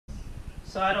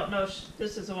So I don't know,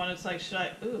 this is the one that's like,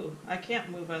 ooh, I can't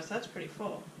move us, that's pretty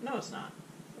full. No, it's not.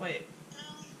 Wait.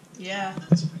 Yeah.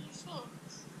 That's pretty full.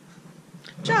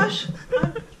 Josh,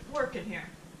 I'm working here.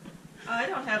 I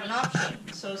don't have an option,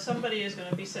 so somebody is going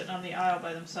to be sitting on the aisle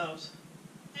by themselves.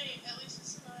 Hey, at least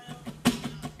it's an aisle.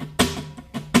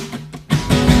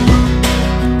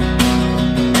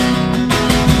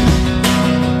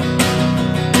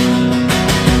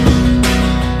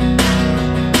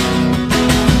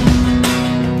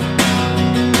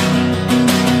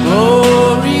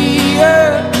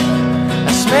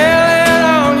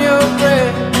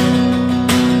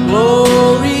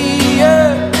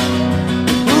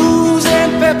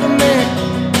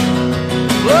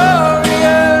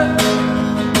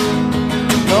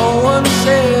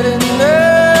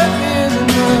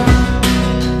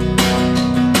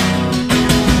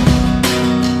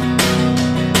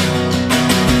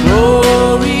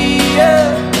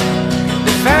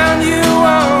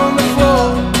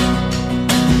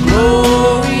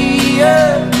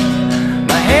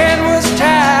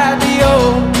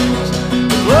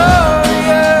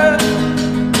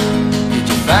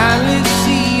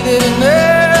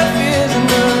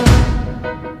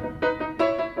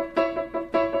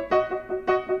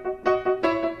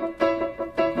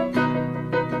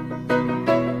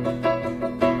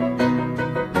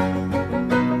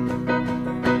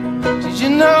 You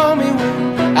know me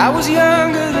when I was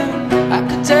younger, then I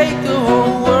could take the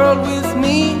whole world with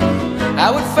me. I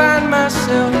would find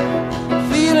myself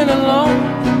feeling alone.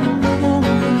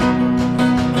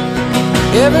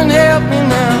 Heaven help me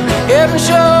now, heaven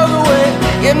show the way,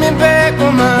 get me back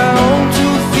on my own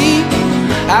 2 feet.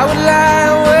 I would lie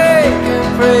awake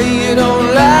and pray you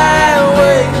don't lie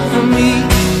awake from me.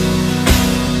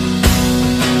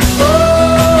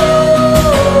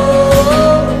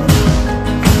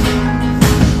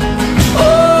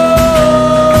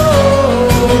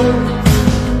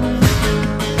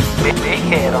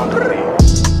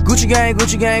 Gucci gang,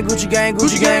 Gucci gang, Gucci gang,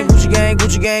 Gucci gang, Gucci gang,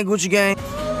 Gucci gang, Gucci gang.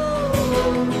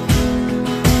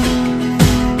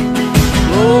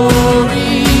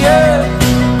 Gloria,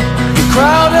 you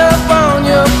crawled up on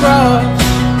your cross.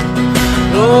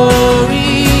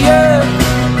 Gloria,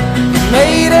 you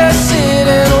made us sit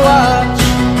and watch.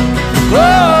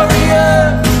 Gloria,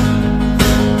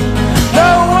 no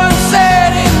one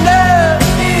said enough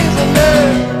is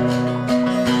enough.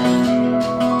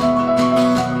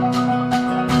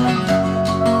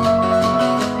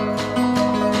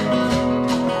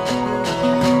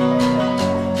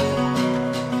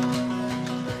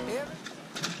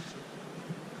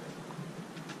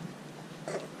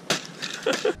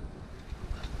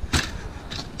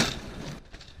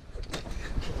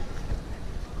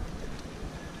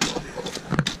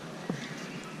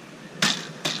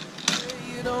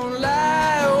 You don't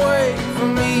lie away from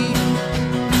me.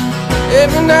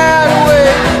 Every night away,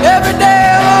 every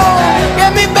day alone,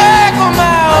 get me back on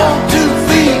my own 2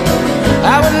 feet.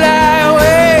 I would lie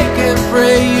awake and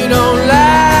pray you don't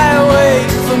lie away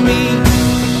from me.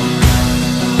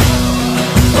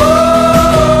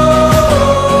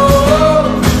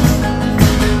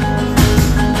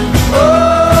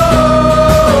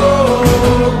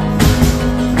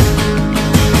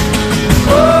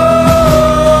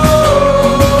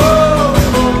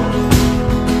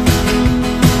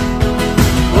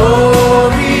 Oh,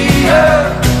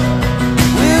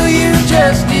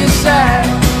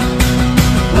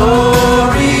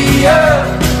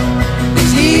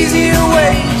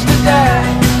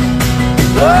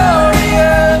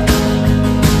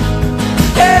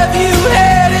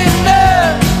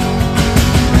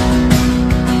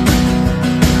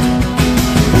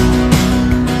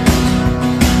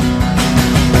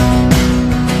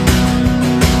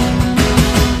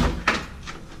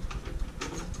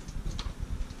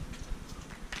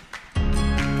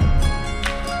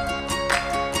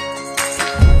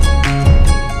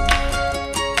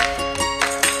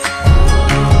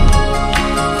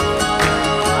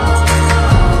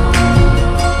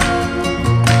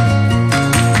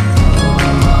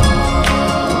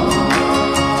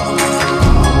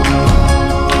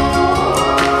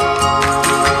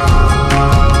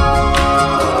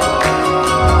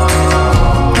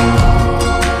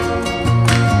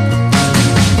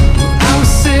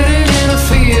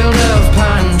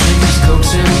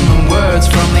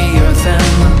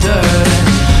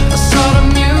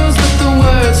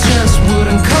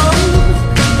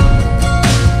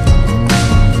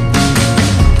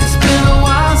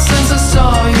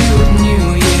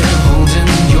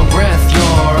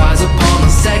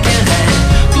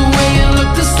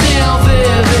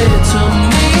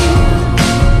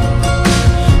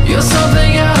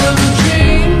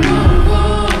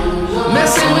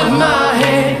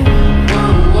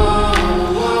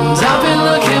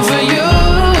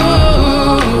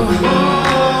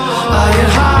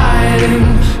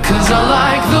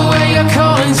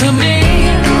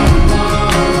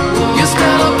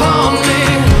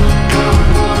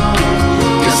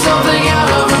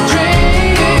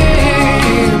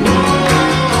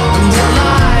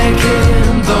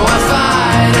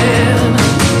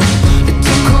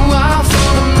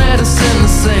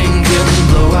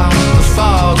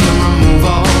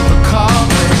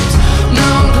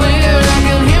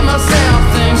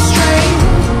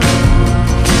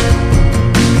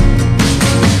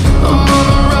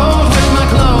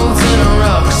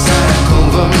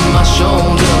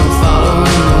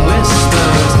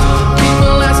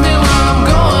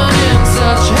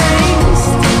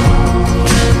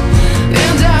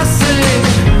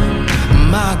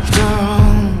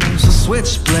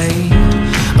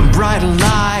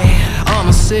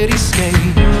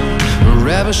 cityscape.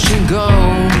 Wherever she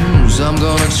goes, I'm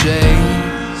gonna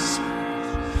chase.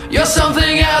 You're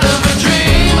something out of a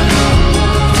dream,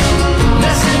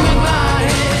 messing with my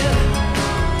head.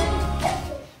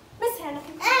 Miss Hannah.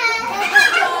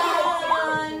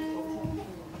 One,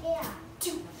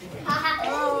 two.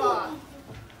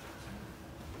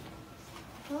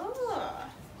 Oh,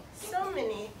 so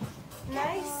many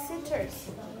nice sitters.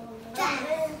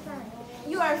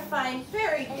 You are fine.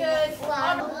 Very good.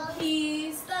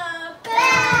 He's the best.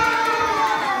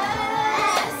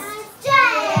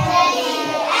 J-E-S-U-S.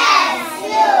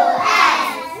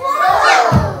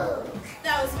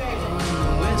 That was very good.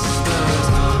 Whispers.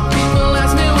 People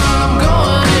ask me where I'm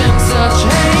going in such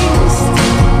haste,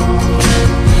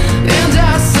 and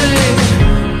I say,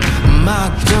 my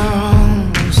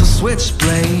girl's a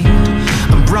switchblade,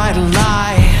 a bright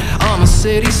light on the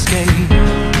cityscape.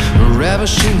 Wherever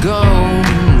she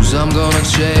goes, I'm gonna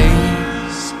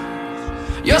chase.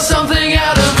 You're something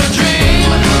out of a dream,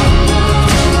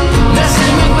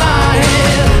 messing with my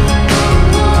head.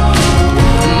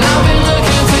 And I've been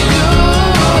looking for you.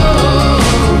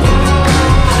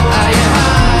 Are you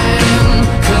hiding?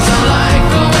 'Cause I like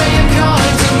the way you're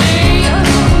calling to me.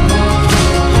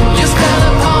 You spell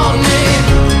upon me.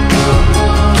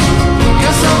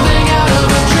 You're something out of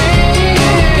a dream.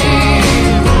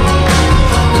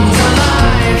 And I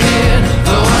like it,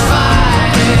 though I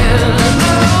fight it.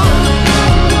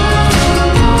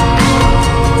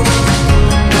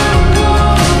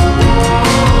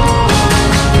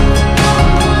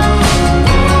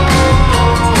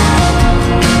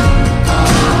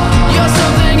 You're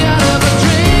something out of a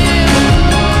dream.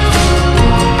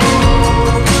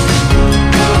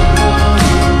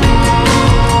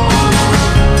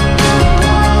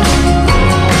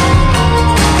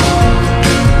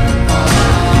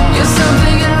 You're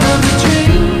something out of a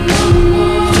dream.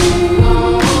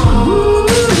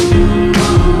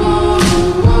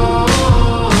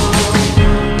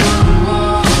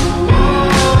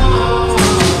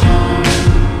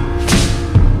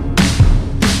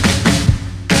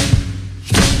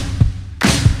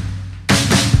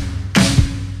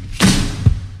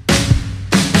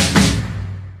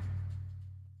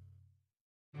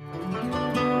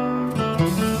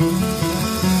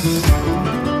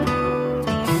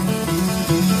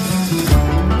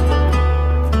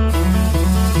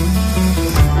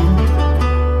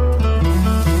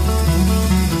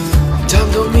 Time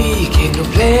don't make ain't no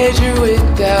pleasure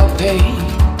without pain,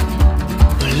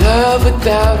 no love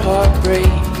without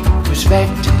heartbreak.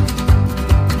 Perspective,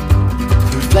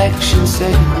 reflection,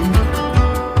 say.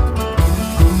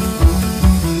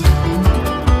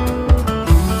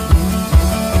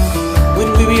 When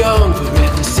we were young,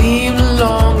 forever seemed the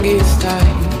longest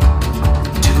time.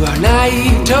 To our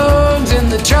naive tongues and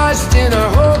the trust in our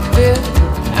hope-filled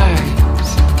eyes.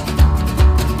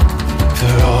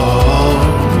 For all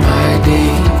my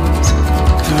days,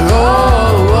 for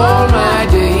all my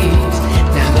days.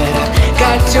 Now that I've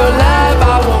got your life,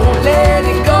 I won't let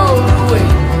it go to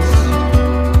waste.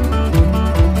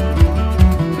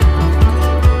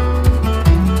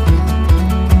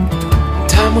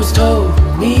 Time was told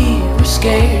me we're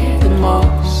scared the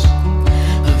most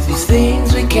of these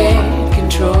things we can't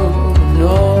control.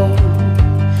 No,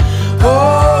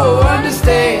 oh,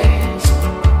 understand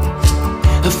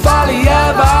the folly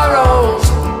of our own,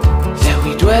 that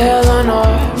we dwell on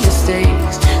our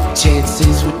mistakes. The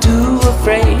chances we're too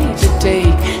afraid to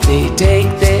take, they take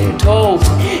their toll.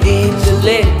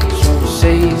 Intellect won't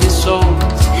save your soul.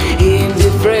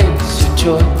 Indifference a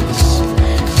choice,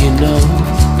 you know.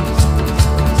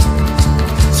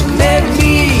 So let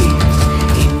me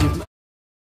in your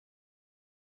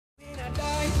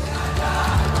mind.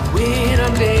 When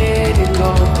I'm dead and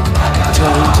gone,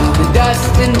 turn to the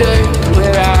dust and dirt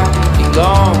where I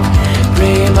belong.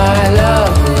 Pray my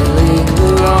love will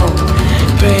linger on.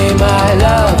 Pray my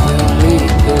love will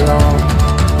linger on.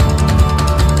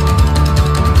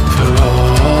 For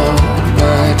all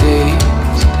my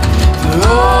days, for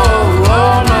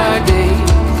all my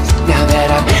days. Now that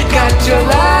I've got your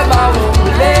life, I won't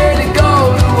let it go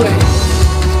to waste.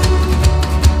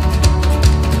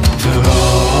 For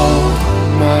all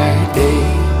my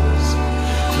days,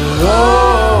 for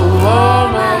all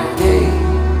my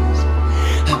days,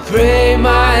 I pray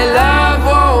my life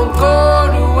won't go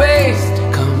to waste.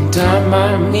 Come time I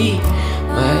meet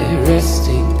my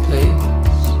resting place.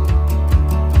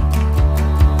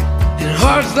 And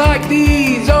hearts like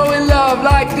these, oh, and love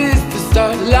like this, the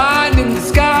stars aligned in the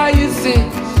sky, you sing.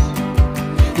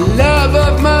 The love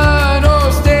of mine, oh,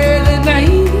 stay the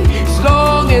night, as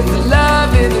long as the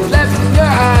love is left in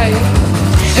your eyes.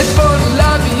 It's for the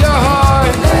love in your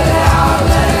heart. Let it out,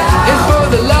 let it out.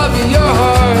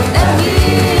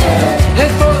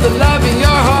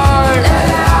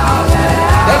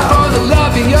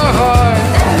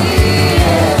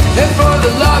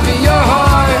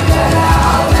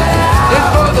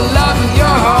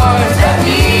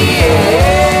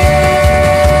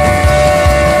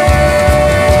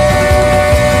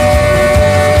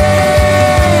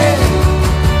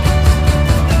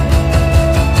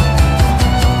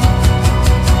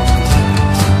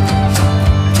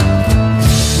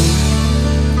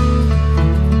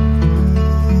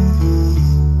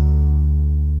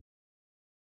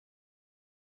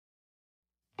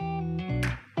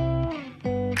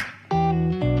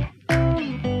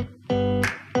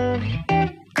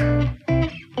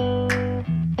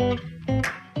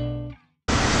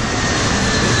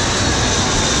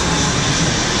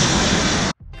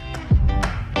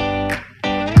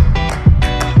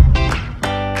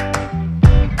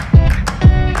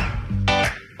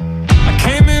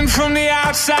 from the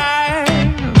outside,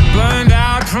 burned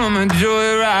out from a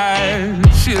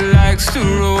joyride. She likes to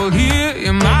roll here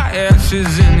in my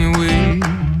ashes anyway.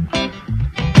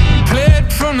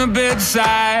 Played from the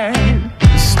bedside,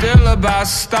 still by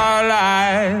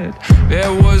starlight.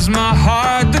 There was my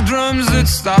heart, the drums that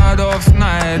start off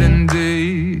night and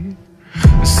day.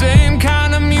 The same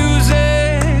kind of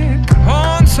music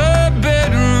haunts her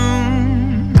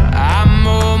bedroom. I'm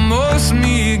almost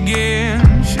me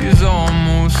again, she's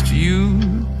almost you.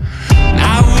 And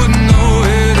I wouldn't know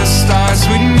where to start.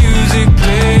 Sweet music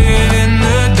playing in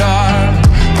the dark.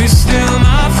 Be still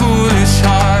my foolish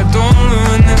heart, don't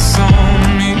ruin this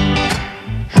on me.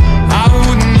 I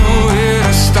wouldn't know where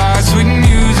to start. Sweet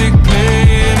music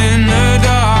playing in the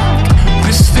dark.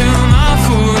 Be still my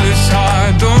foolish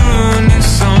heart, don't ruin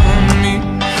this on me.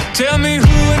 Tell me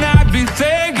who and I'd be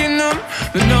thanking them.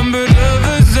 The numbered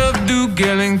lovers of Duke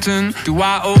Ellington. Do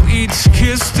I owe each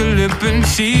kiss to lip and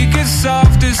cheek as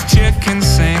soft as chick can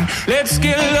sing? Let's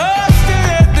get lost and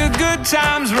let the good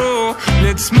times roll.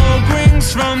 Let smoke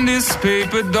rings from this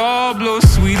paper doll blow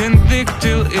sweet and thick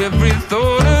till every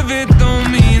thought of it don't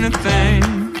mean a thing.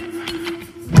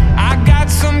 I got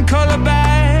some color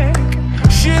back,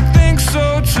 she thinks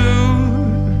so too.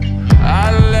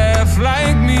 I laugh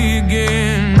like me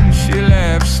again, she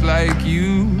laughs like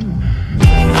you.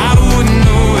 I wouldn't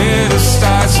know where to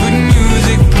start. Sweet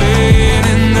music playing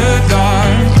in the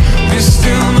dark. Be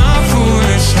still my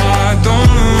foolish heart, don't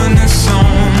ruin this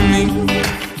on me.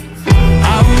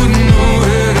 I wouldn't know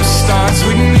where to start.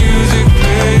 Sweet music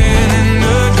playing in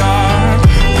the dark.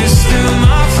 Be still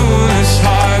my foolish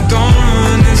heart, don't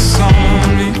ruin this on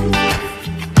me.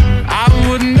 I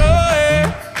wouldn't know it,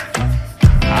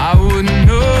 I wouldn't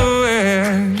know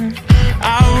it,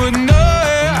 I wouldn't know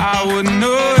it, I wouldn't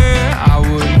know it, I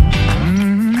would.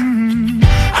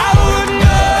 I wouldn't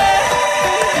know it,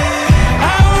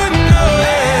 I wouldn't know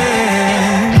it,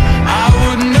 I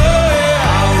wouldn't know it,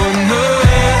 I wouldn't know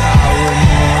it, I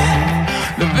wouldn't know.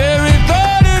 The very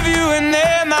thought of you and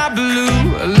there, my blue,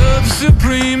 a love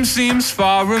supreme seems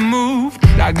far removed.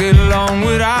 I get along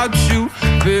without you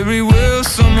very well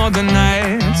some other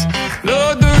nights.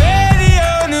 Lord, the radio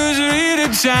newsreader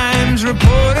chimes,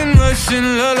 reporting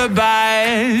Russian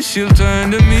lullabies. She'll turn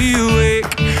to me awake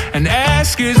and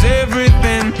ask, is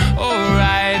everything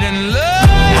alright? And love